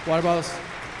 Water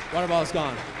bottle's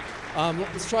gone.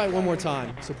 Let's try it one more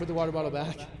time. So put the water bottle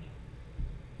back.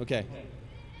 Okay.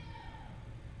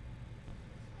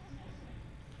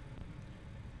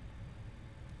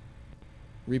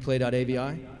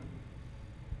 Replay.avi.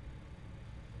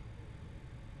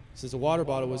 Since the water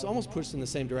bottle was almost pushed in the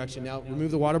same direction. Now remove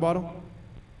the water bottle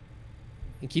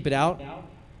and keep it out.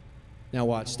 Now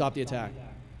watch, stop the attack.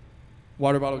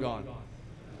 Water bottle gone.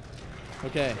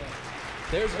 Okay,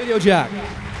 there's VideoJack.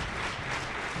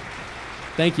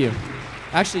 Thank you.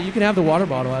 Actually, you can have the water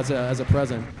bottle as a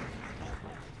present.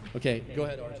 Okay, go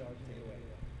ahead, Arjun.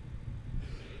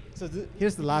 So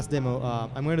here's the last demo.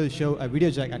 I'm going to show a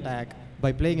VideoJack attack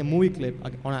by playing a movie clip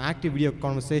on an active video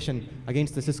conversation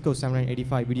against the Cisco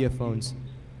 7985 video phones.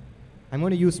 I'm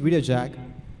going to use video jack.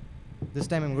 This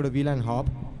time I'm going to VLAN hop.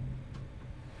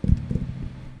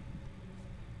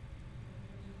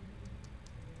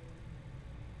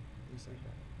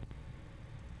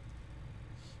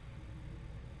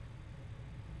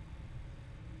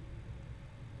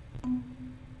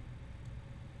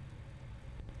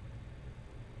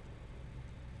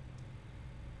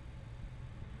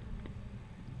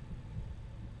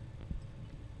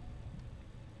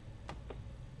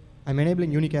 I'm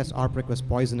enabling unicast ARP request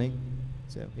poisoning.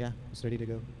 So yeah, it's ready to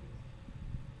go.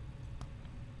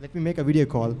 Let me make a video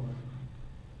call.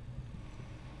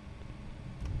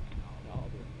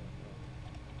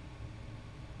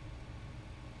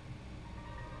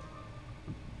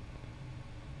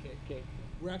 Okay.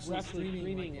 We're actually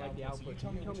streaming like the output.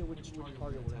 Tell me which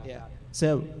target we're at. Yeah.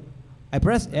 So I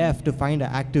press F to find an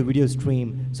active video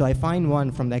stream. So I find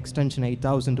one from the extension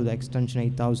 8000 to the extension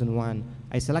 8001.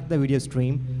 I select the video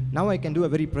stream. Now I can do a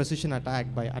very precision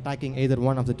attack by attacking either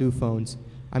one of the two phones.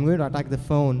 I'm going to attack the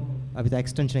phone with the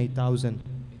extension 8000.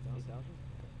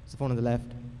 It's the phone on the left.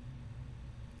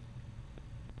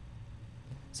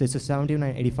 So it's a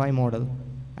 7985 model.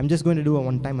 I'm just going to do a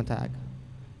one-time attack.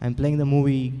 I'm playing the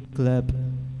movie clip,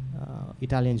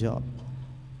 Italian Job.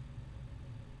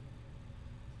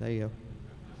 There you go.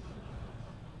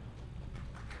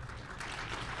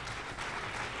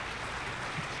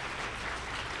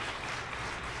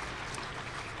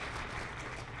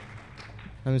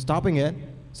 I'm stopping it,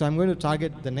 so I'm going to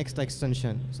target the next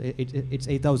extension. So it's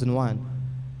 8001,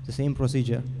 the same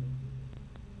procedure.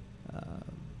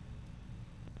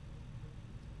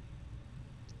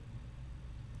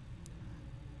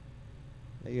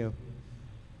 There you go.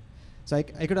 So I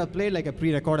could have played like a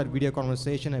pre-recorded video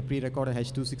conversation, a pre-recorded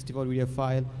H.264 video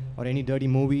file, or any dirty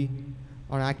movie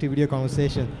on active video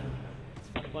conversation.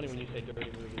 It's funny when you say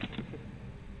dirty movie.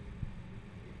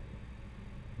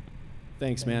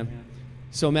 Thanks, man.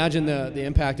 So imagine the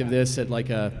impact of this at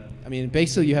like I mean,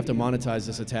 basically you have to monetize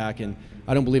this attack, and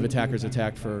I don't believe attackers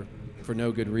attack for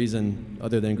no good reason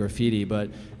other than graffiti, but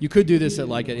you could do this at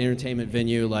like an entertainment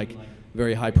venue, like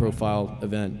very high profile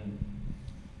event.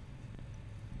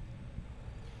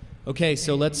 Okay,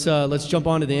 so let's jump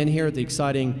on to the end here at the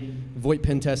exciting VoIP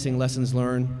pen testing lessons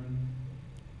learned.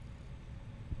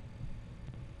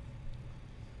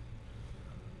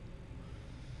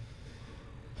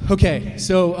 Okay,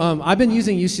 so I've been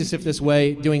using UCSIF this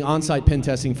way, doing on-site pen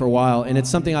testing for a while, and it's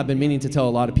something I've been meaning to tell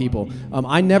a lot of people.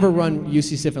 I never run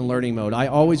UCSIF in learning mode. I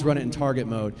always run it in target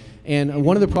mode. And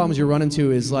one of the problems you run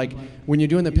into is like when you're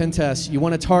doing the pen test, you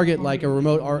want to target like a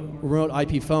remote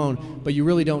IP phone, but you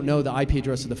really don't know the IP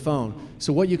address of the phone.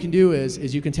 So what you can do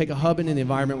is you can take a hub into the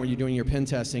environment where you're doing your pen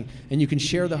testing, and you can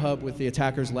share the hub with the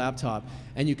attacker's laptop,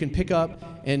 and you can pick up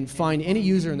and find any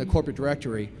user in the corporate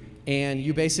directory, and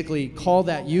you basically call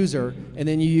that user, and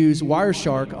then you use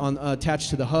Wireshark attached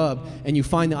to the hub, and you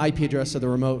find the IP address of the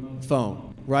remote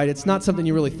phone, right? It's not something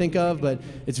you really think of, but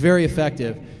it's very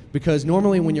effective, because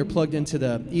normally when you're plugged into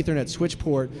the Ethernet switch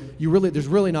port, there's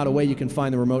really not a way you can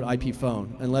find the remote IP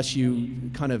phone unless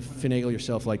you kind of finagle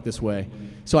yourself like this way.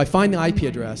 So I find the IP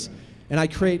address, and I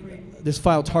create this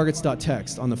file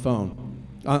targets.txt on the phone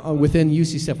within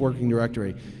UCSIF working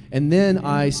directory. And then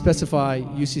I specify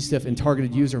UCSIF in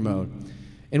targeted user mode.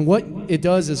 And what it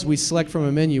does is we select from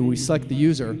a menu, we select the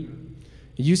user.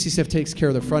 UCSIF takes care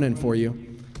of the front end for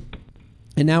you.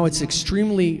 And now it's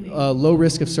extremely low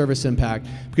risk of service impact,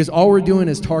 because all we're doing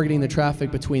is targeting the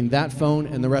traffic between that phone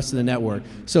and the rest of the network.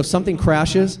 So if something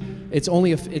crashes, it's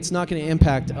not going to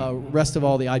impact the rest of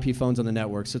all the IP phones on the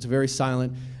network. So it's a very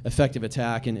silent, effective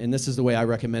attack, and this is the way I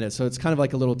recommend it. So it's kind of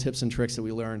like a little tips and tricks that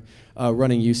we learn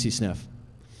running UCSNF.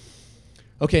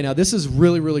 Okay, now this is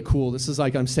really, really cool. This is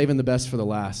like I'm saving the best for the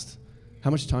last.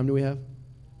 How much time do we have?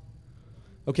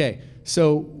 Okay,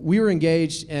 so we were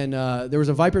engaged, and there was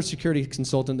a Viper security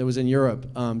consultant that was in Europe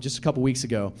just a couple weeks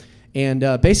ago. And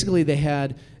basically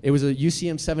it was a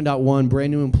UCM 7.1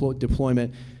 brand new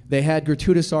deployment. They had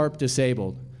gratuitous ARP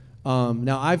disabled.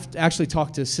 Now I've actually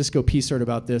talked to Cisco PCERT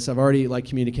about this. I've already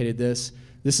communicated this.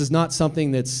 This is not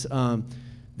something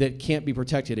that can't be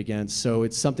protected against, so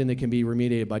it's something that can be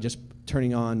remediated by just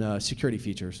turning on security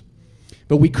features.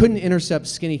 But we couldn't intercept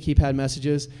skinny keypad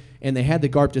messages, and they had the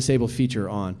GARP disabled feature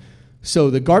on. So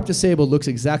the GARP disabled looks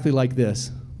exactly like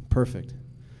this. Perfect.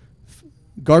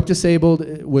 GARP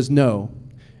disabled was no.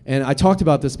 And I talked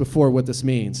about this before, what this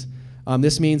means.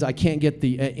 This means I can't get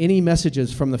any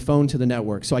messages from the phone to the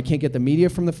network. So I can't get the media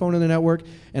from the phone to the network,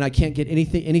 and I can't get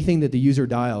anything that the user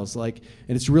dials. And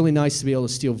it's really nice to be able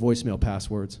to steal voicemail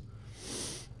passwords.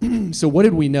 So what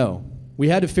did we know? We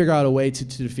had to figure out a way to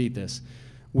defeat this.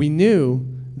 We knew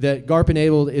that GARP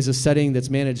enabled is a setting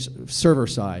that's managed server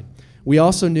side. We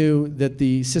also knew that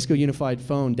the Cisco Unified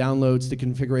Phone downloads the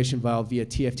configuration file via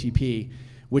TFTP,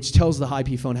 which tells the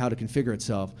IP phone how to configure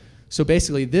itself. So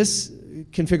basically, this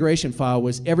configuration file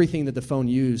was everything that the phone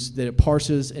used, that it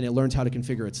parses and it learns how to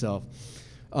configure itself.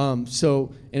 And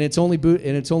it's only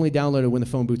downloaded when the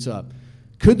phone boots up.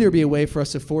 Could there be a way for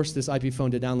us to force this IP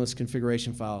phone to download this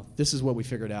configuration file? This is what we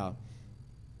figured out.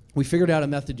 We figured out a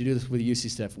method to do this with the UC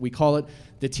stiff. We call it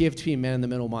the TFTP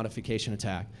man-in-the-middle modification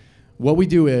attack. What we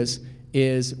do is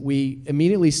we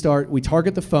immediately we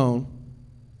target the phone,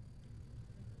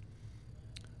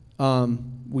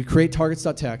 we create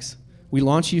targets.txt, we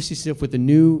launch UC stiff with the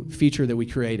new feature that we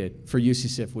created for UC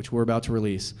stiff, which we're about to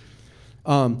release.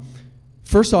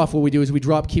 First off, what we do is we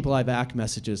drop keep alive ACK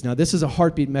messages. Now, this is a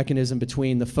heartbeat mechanism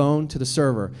between the phone to the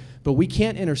server, but we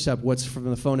can't intercept what's from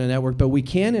the phone to the network, but we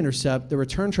can intercept the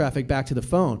return traffic back to the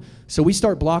phone. So we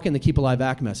start blocking the keep alive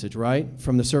ACK message, right,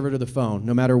 from the server to the phone,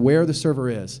 no matter where the server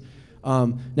is.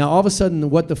 Now, all of a sudden,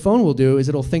 what the phone will do is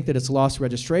it'll think that it's lost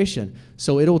registration,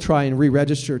 so it'll try and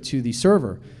re-register to the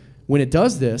server. When it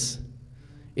does this,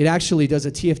 it actually does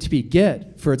a TFTP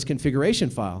get for its configuration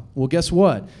file. Well, guess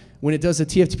what? When it does a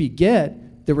TFTP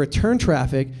get, the return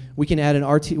traffic, we can add a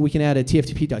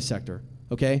TFTP dissector,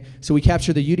 okay? So we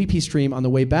capture the UDP stream on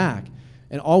the way back,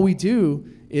 and all we do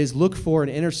is look for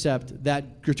and intercept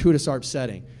that gratuitous ARP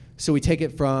setting. So we take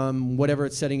it from whatever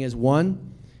its setting is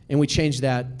 1, and we change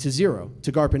that to 0,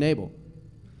 to GARP enable.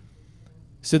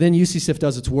 So then UC-SIF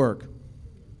does its work.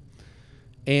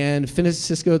 And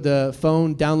Cisco, the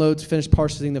phone downloads, finished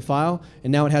parsing the file,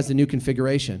 and now it has the new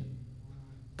configuration.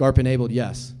 GARP enabled,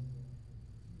 yes.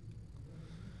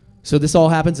 So this all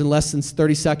happens in less than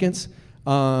 30 seconds.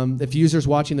 If users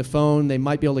watching the phone, they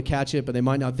might be able to catch it, but they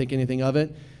might not think anything of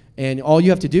it. And all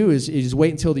you have to do is wait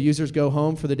until the users go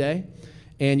home for the day,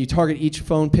 and you target each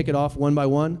phone, pick it off one by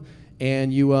one,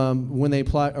 and you, when they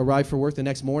arrive for work the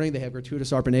next morning, they have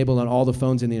gratuitous ARP enabled on all the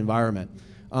phones in the environment.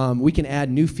 We can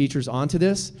add new features onto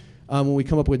this when we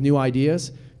come up with new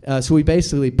ideas. So we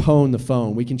basically pwn the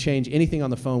phone. We can change anything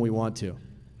on the phone we want to.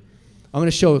 I'm going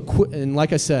to show, and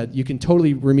like I said, you can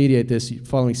totally remediate this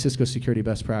following Cisco security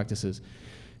best practices.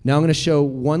 Now I'm going to show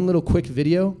one little quick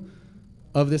video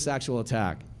of this actual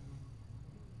attack.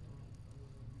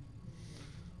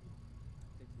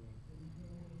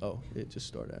 Oh, it just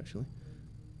started actually.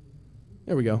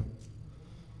 There we go.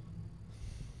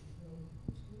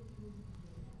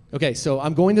 Okay, so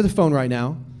I'm going to the phone right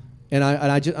now, and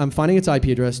I'm finding its IP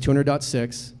address,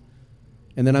 200.6,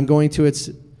 and then I'm going to its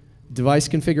device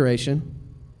configuration,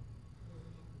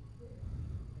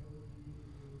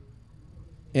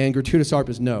 and gratuitous ARP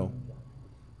is no.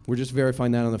 We're just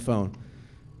verifying that on the phone.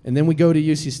 And then we go to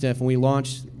UC-Sniff, and we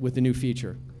launch with the new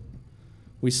feature.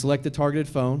 We select the targeted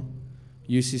phone,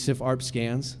 UC-Sniff ARP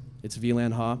scans, it's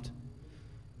VLAN hopped.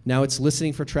 Now it's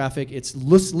listening for traffic, it's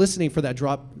listening for that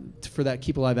for that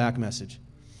keep alive ACK message.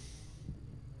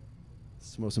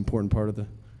 It's the most important part of the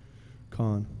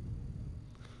con.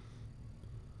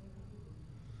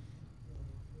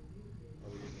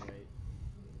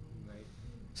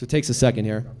 So it takes a second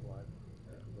here.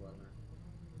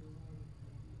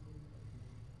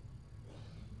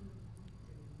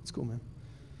 It's cool, man.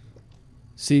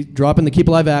 See, dropping the keep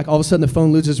alive ACK, all of a sudden the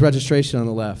phone loses registration on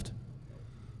the left.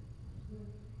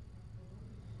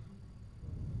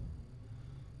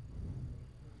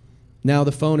 Now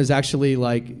the phone is actually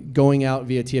like going out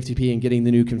via TFTP and getting the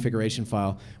new configuration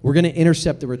file. We're going to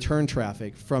intercept the return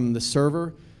traffic from the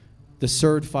server, the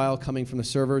SERD file coming from the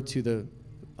server to the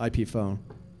IP phone.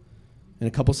 In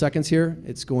a couple seconds here,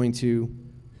 it's going to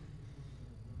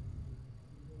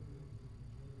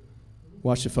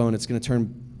watch the phone. It's going to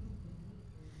turn,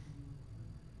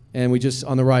 and we just,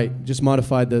 on the right, just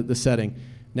modified the setting.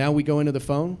 Now we go into the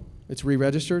phone. It's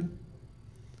re-registered.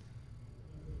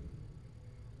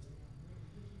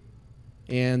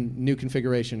 And new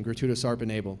configuration, gratuitous ARP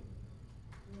enable.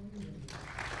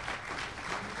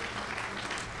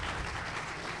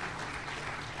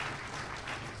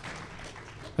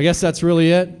 I guess that's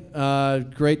really it.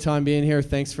 Great time being here.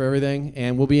 Thanks for everything.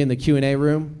 And we'll be in the Q&A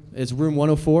room. It's room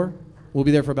 104. We'll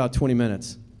be there for about 20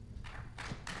 minutes.